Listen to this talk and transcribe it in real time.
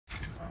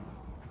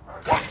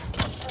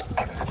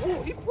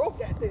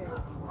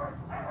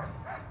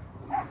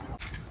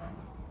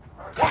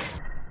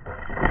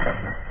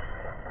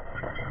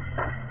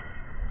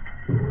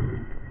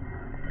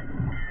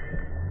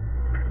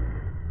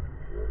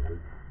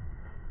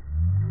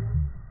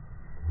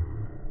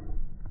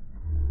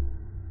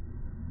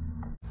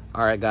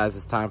All right, guys,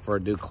 it's time for a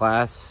new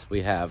class. We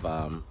have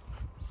a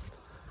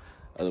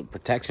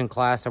protection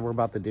class that we're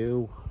about to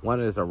do. One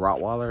is a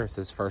Rottweiler. It's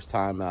his first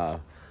time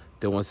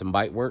doing some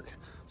bite work.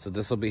 So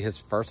this will be his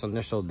first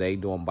initial day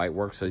doing bite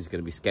work. So he's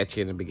going to be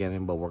sketchy in the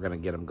beginning, but we're going to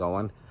get him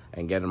going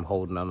and get him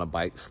holding on a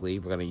bite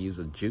sleeve. We're going to use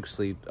a juke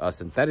sleeve, a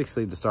synthetic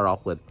sleeve to start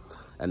off with,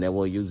 and then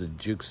we'll use a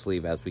juke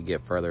sleeve as we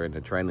get further into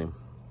training.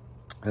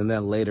 And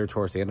then later,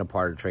 towards the end of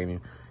part of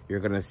training, you're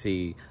going to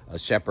see a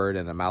shepherd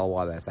and a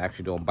Malinois that's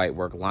actually doing bite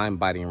work, line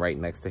biting right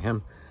next to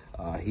him.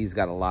 He's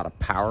got a lot of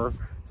power,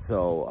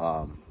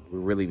 so we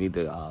really need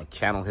to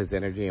channel his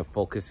energy and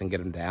focus and get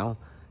him down.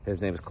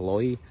 His name is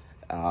Kolohe,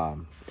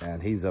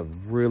 and he's a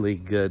really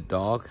good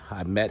dog.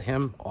 I met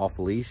him off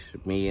leash,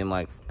 me and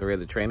like 3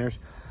 other trainers.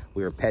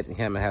 We were petting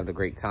him and having a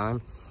great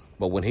time.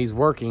 But when he's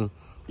working,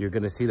 you're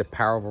going to see the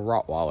power of a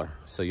Rottweiler.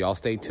 So y'all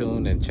stay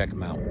tuned and check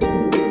him out.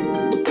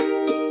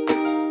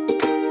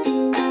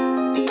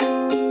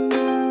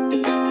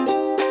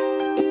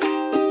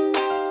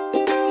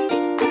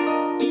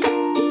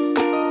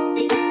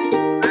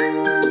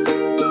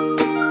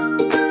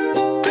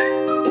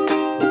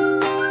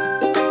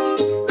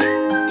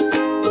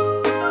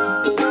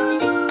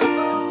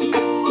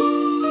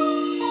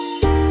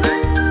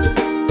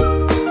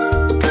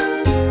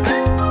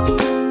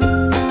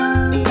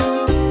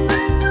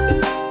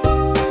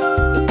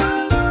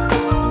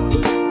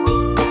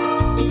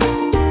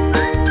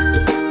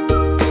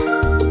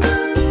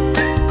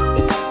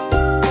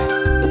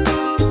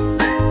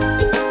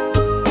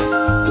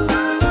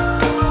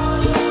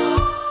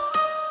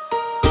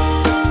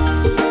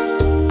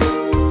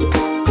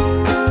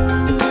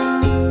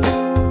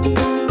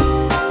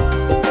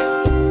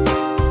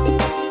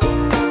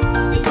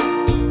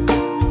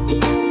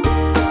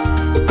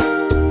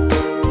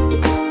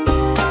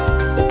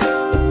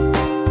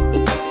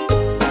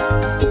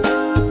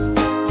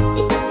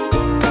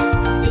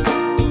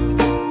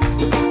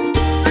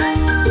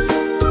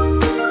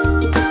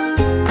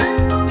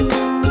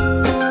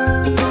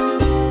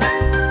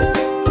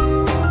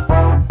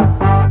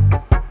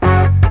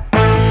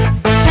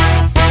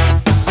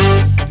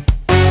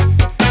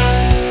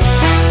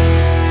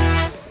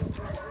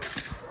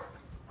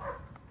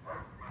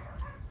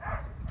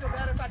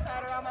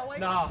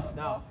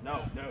 No.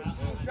 You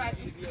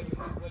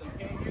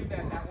can't use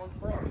that. That one's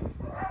broken.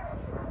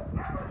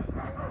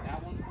 That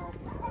one's broken.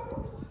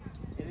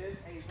 It is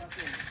a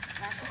fucking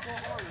tactical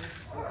harness.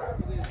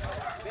 It is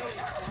base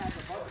that has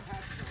a bunch of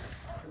patches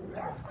on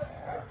it.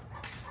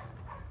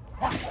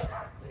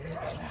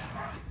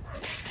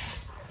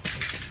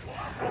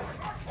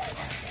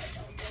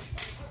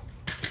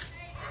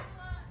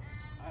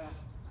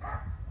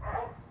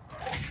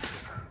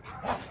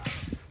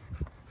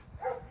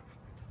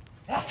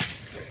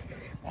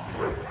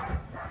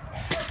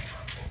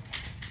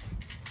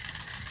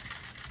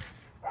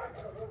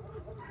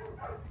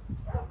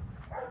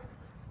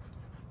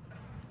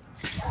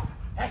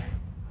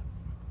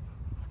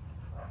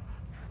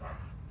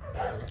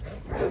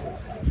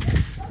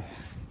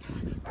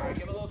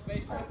 Give a little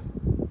space, Chris.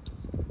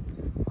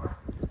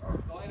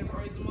 Go ahead and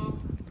raise them up.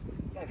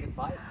 You got a good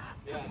bite.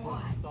 Yeah,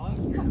 you saw it?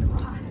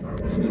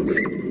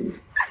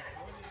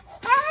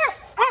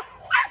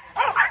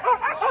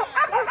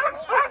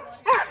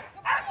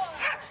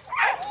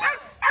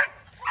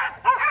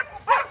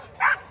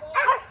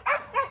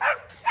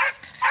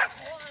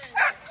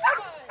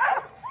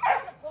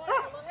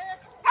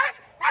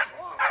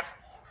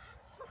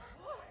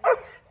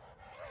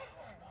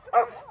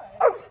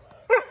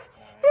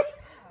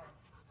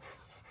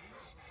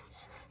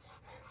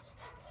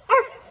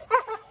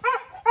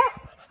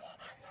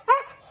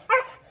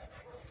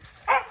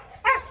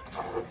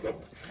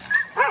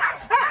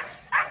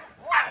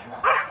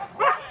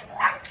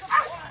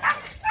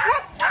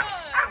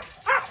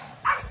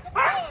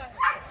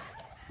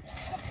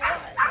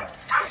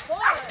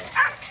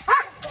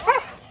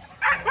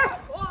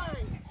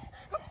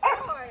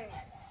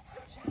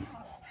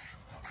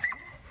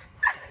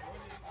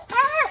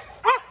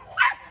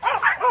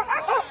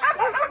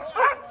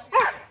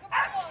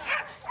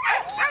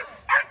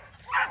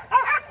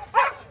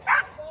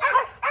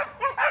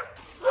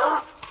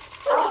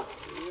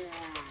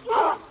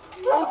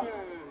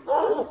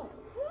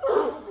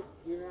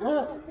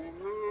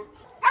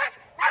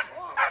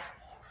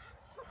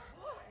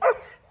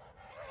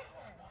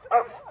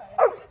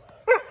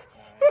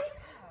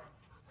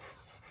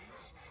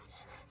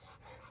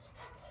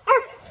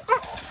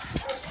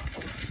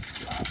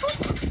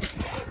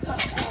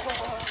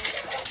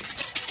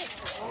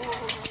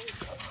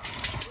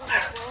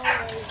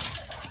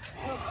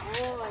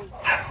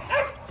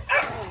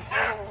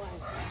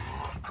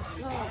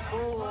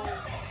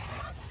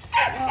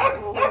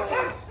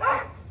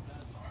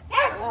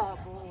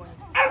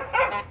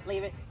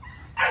 Leave it.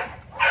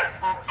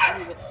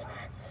 Leave it.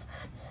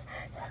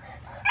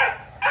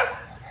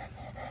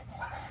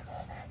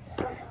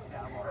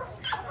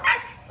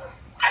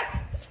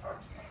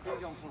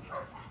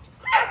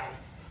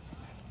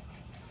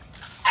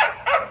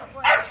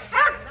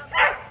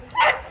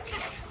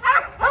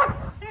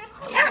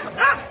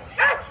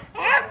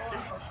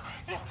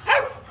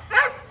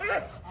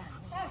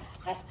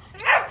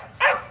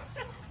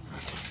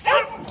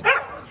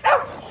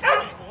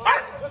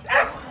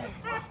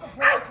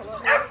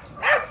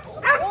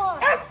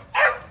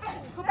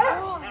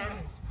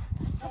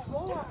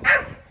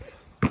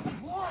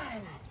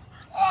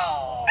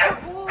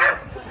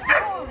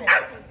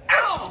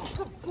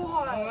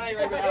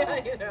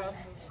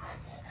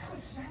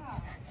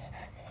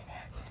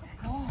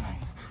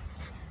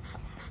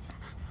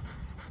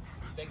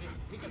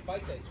 He can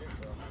fight that chick,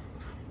 bro.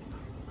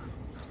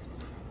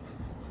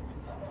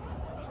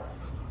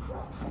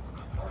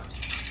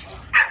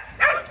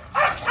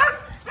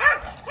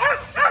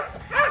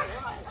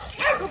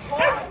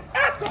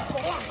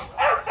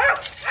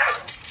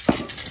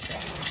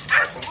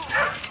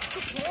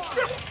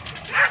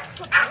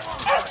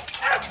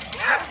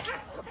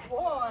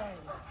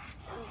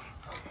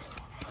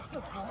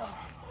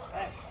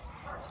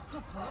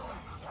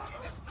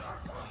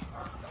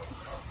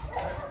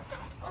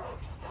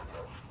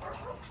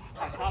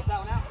 Toss that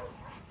one out.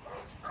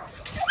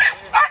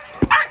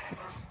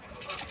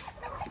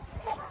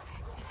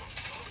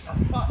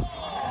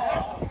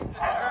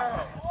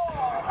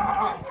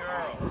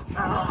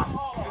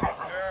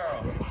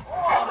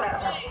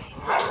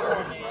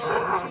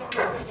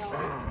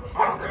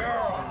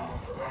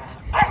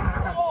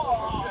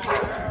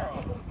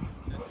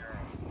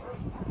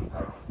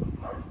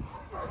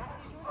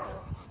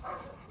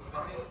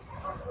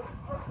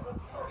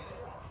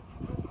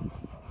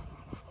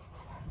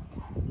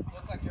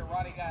 Looks like your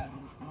Roddy got.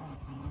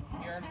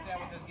 You understand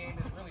what this game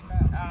is really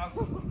fast. House.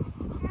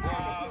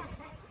 House.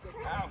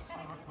 House.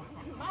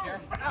 Here.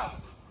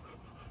 House.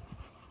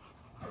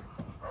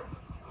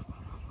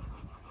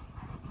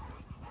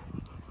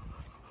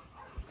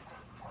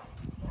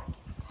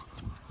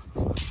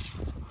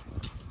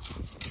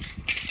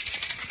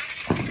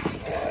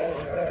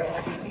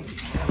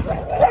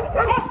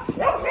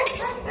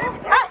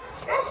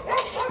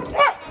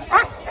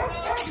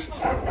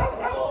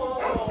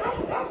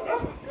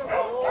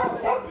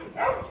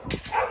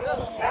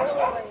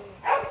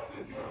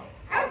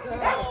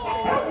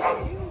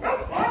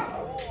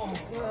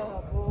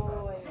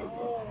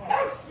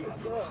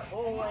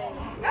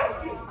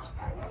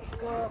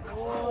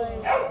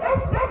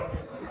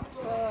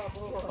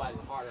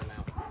 Fighting harder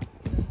now.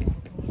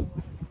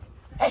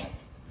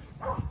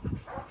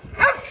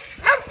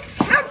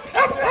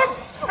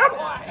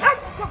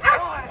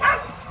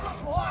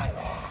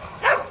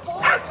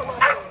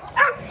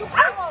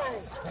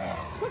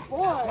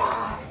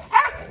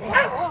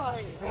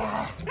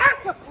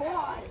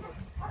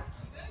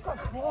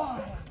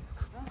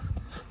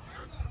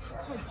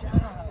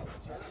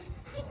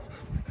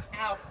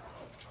 House.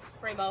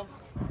 Rainbow.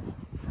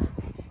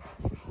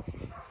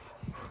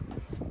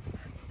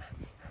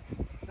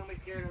 Somebody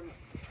scared him.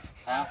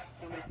 Huh?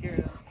 Somebody scared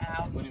him.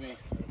 House. What do you mean?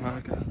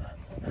 Okay.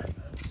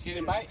 She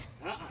didn't bite?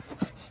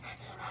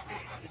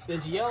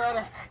 Did you yell at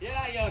her?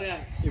 Yeah, I yelled at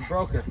her. You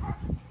broke her.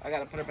 I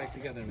gotta put her back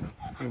together now.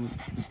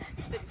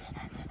 Sit.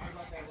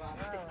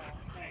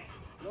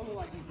 Don't look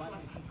like he's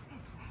biting.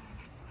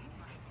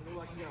 Look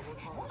like you gotta work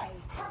hard.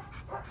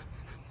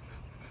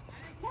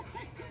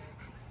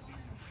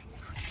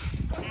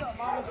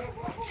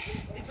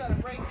 He tried to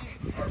break